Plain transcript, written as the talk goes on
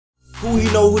Who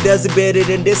he know who does it better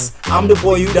than this? I'm the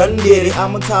boy, you done did it.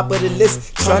 I'm on top of the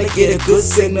list, trying to get a good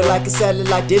signal like a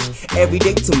satellite dish. Every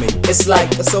day to me, it's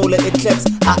like a solar eclipse.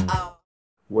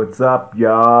 What's up,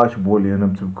 y'all? It's your boy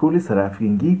Leon Cooley, South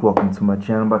African Geek. Welcome to my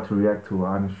channel. I'm about to react to an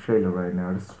honest trailer right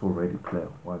now. This is for Ready Player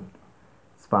One.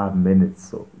 It's 5 minutes,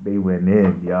 so they went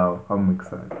in, y'all. I'm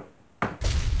excited.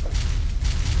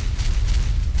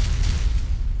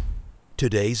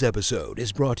 Today's episode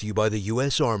is brought to you by the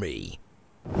U.S. Army.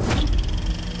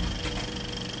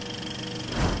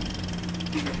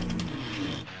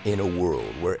 In a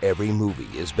world where every movie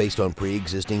is based on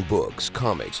pre-existing books,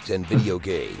 comics, and video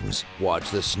games, watch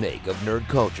the snake of nerd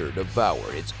culture devour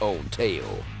its own tail.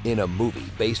 In a movie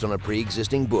based on a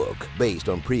pre-existing book, based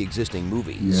on pre-existing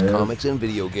movies, comics, and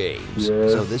video games.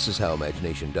 So this is how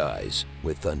imagination dies,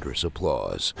 with thunderous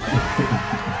applause.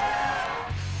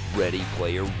 Ready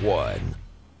Player One.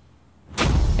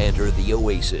 Enter the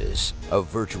Oasis, a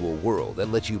virtual world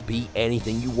that lets you be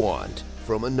anything you want.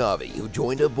 From a Navi who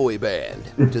joined a boy band,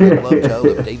 to the love child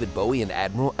of David Bowie and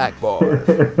Admiral Akbar,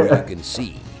 where you can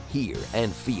see, hear,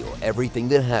 and feel everything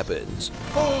that happens.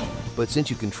 But since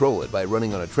you control it by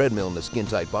running on a treadmill in a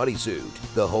skin-tight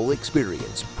bodysuit, the whole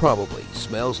experience probably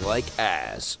smells like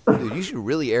ass. Dude, you should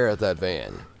really air out that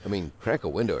van. I mean, crack a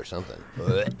window or something.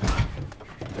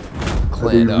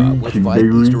 Clan up with 5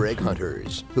 Easter egg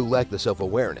hunters who lack the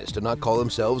self-awareness to not call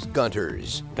themselves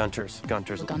Gunters. Gunters,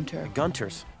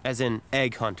 as in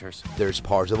egg hunters. There's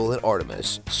Parzival and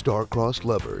Artemis, star-crossed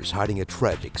lovers hiding a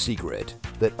tragic secret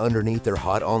that underneath their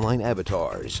hot online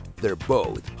avatars, they're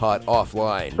both hot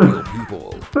offline real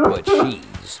people. But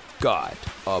she's got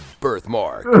a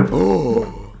birthmark.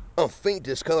 Oh, a faint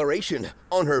discoloration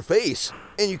on her face,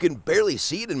 and you can barely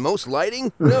see it in most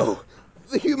lighting. No,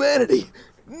 the humanity.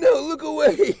 No, look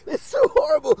away! It's so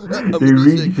horrible!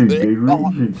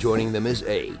 Joining them is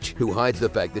H, who hides the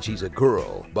fact that she's a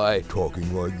girl by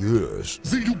talking like this.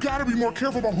 Z, you gotta be more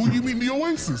careful about who you meet in the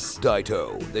Oasis.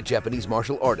 Daito, the Japanese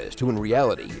martial artist who in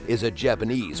reality is a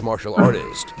Japanese martial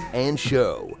artist. And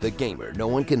Sho, the gamer no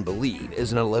one can believe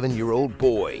is an 11-year-old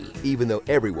boy, even though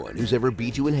everyone who's ever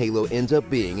beat you in Halo ends up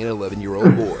being an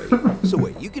 11-year-old boy. So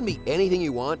wait, you can be anything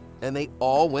you want, and they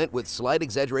all went with slight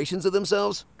exaggerations of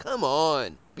themselves? Come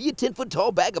on! Be a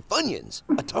 10-foot-tall bag of Funyuns,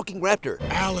 a talking raptor,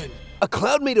 Alan, a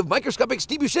cloud made of microscopic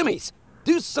Steve Buscemi's.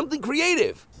 Do something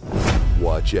creative.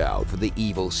 Watch out for the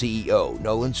evil CEO,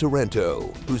 Nolan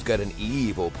Sorrento, who's got an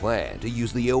evil plan to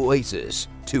use the Oasis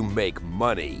to make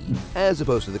money, as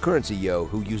opposed to the current CEO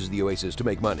who uses the Oasis to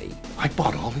make money. I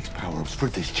bought all these power-ups for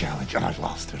this challenge, and I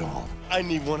lost it all. I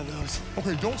need one of those.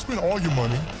 okay, don't spend all your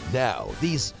money. Now,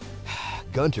 these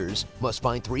Gunters must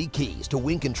find 3 keys to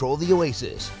win control of the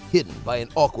Oasis, hidden by an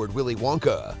awkward Willy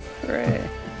Wonka. Hooray.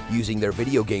 Using their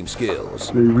video game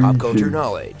skills, pop culture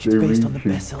knowledge, It's based on the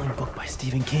best-selling book by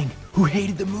Stephen King, who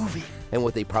hated the movie. and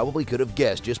what they probably could have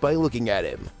guessed just by looking at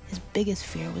him. His biggest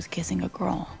fear was kissing a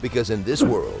girl. Because in this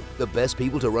world, the best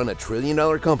people to run a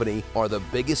trillion-dollar company are the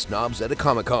biggest snobs at a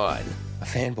Comic-Con. A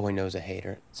fanboy knows a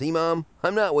hater. See, Mom?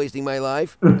 I'm not wasting my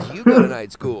life. You go to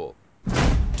night school.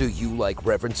 Do you like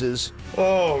references?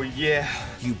 Oh, yeah.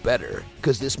 You better,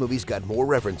 because this movie's got more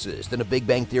references than a Big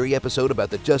Bang Theory episode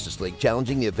about the Justice League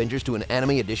challenging the Avengers to an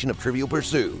anime edition of Trivial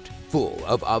Pursuit, full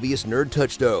of obvious nerd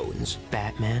touchstones.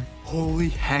 Batman? Holy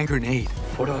hand grenade.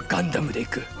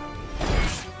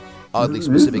 Oddly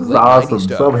specific This is late awesome. 90s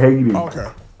stuff. Some hating. Okay,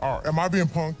 alright, am I being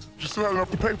punked? You still have enough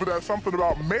to pay for that something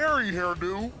about Mary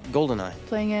hairdo. Goldeneye.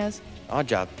 Playing as? Odd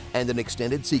Job. And an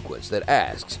extended sequence that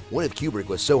asks, what if Kubrick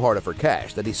was so hard up for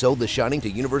cash that he sold The Shining to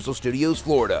Universal Studios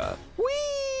Florida? Whee!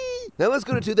 Now let's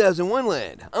go to 2001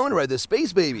 land. I want to ride the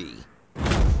space baby.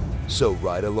 So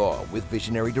ride along with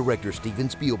visionary director Steven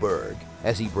Spielberg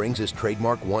as he brings his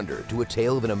trademark wonder to a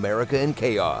tale of an America in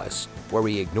chaos, where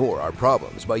we ignore our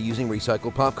problems by using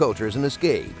recycled pop culture as an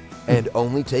escape, and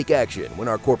only take action when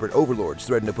our corporate overlords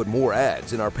threaten to put more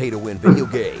ads in our pay-to-win video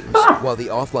games, while the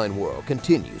offline world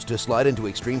continues to slide into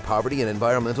extreme poverty and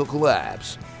environmental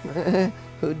collapse.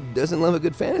 Who doesn't love a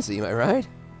good fantasy, am I right?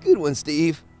 Good one,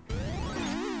 Steve.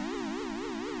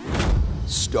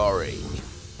 Starring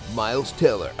Miles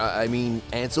Teller,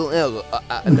 Ansel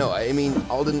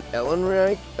Alden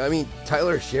Ehrenreich,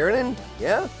 Tyler Sheridan,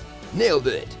 yeah? Nailed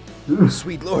it.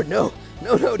 Sweet Lord, no,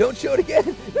 don't show it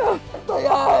again. No, my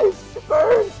eyes, it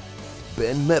burns.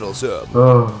 Ben Mendelsohn,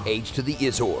 Age to the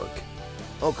Ishork.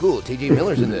 Oh cool, TJ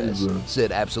Miller's in this.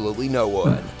 Said absolutely no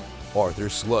one. Arthur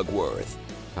Slugworth.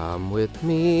 Come with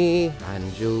me,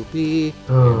 and you'll be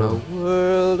in a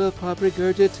world of pop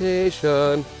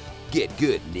regurgitation. Get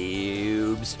good,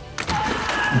 noobs.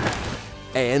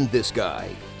 And this guy,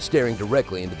 staring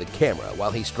directly into the camera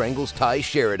while he strangles Ty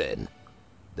Sheridan.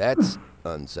 That's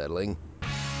unsettling.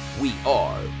 We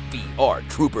are VR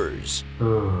Troopers.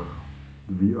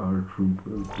 VR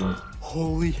Troopers.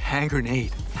 Holy hand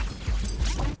grenade.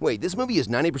 Wait, this movie is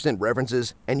 90%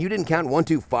 references, and you didn't count 1,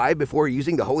 2, 5 before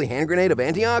using the holy hand grenade of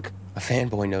Antioch? A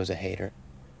fanboy knows a hater.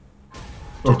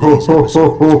 Today's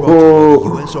episode was brought to you by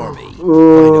the U.S. Army.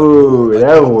 Oh,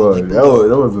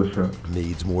 that was a shot.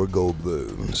 Needs more gold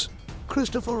balloons.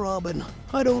 Christopher Robin,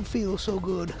 I don't feel so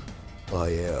good. I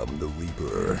am the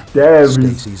Reaper. Damn.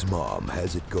 Stacy's mom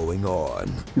has it going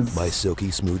on. My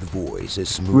silky smooth voice is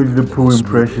smoother Winnie the than Pooh the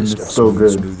impression smoothest is of so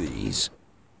smooth good. smoothies.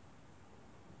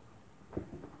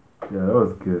 Yeah, that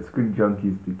was good. Screen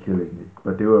Junkies be killing it,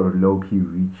 but they were low-key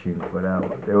reaching for that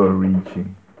one. They were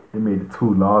reaching. They made it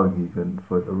too long even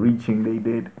for the reaching they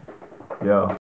did. Yeah.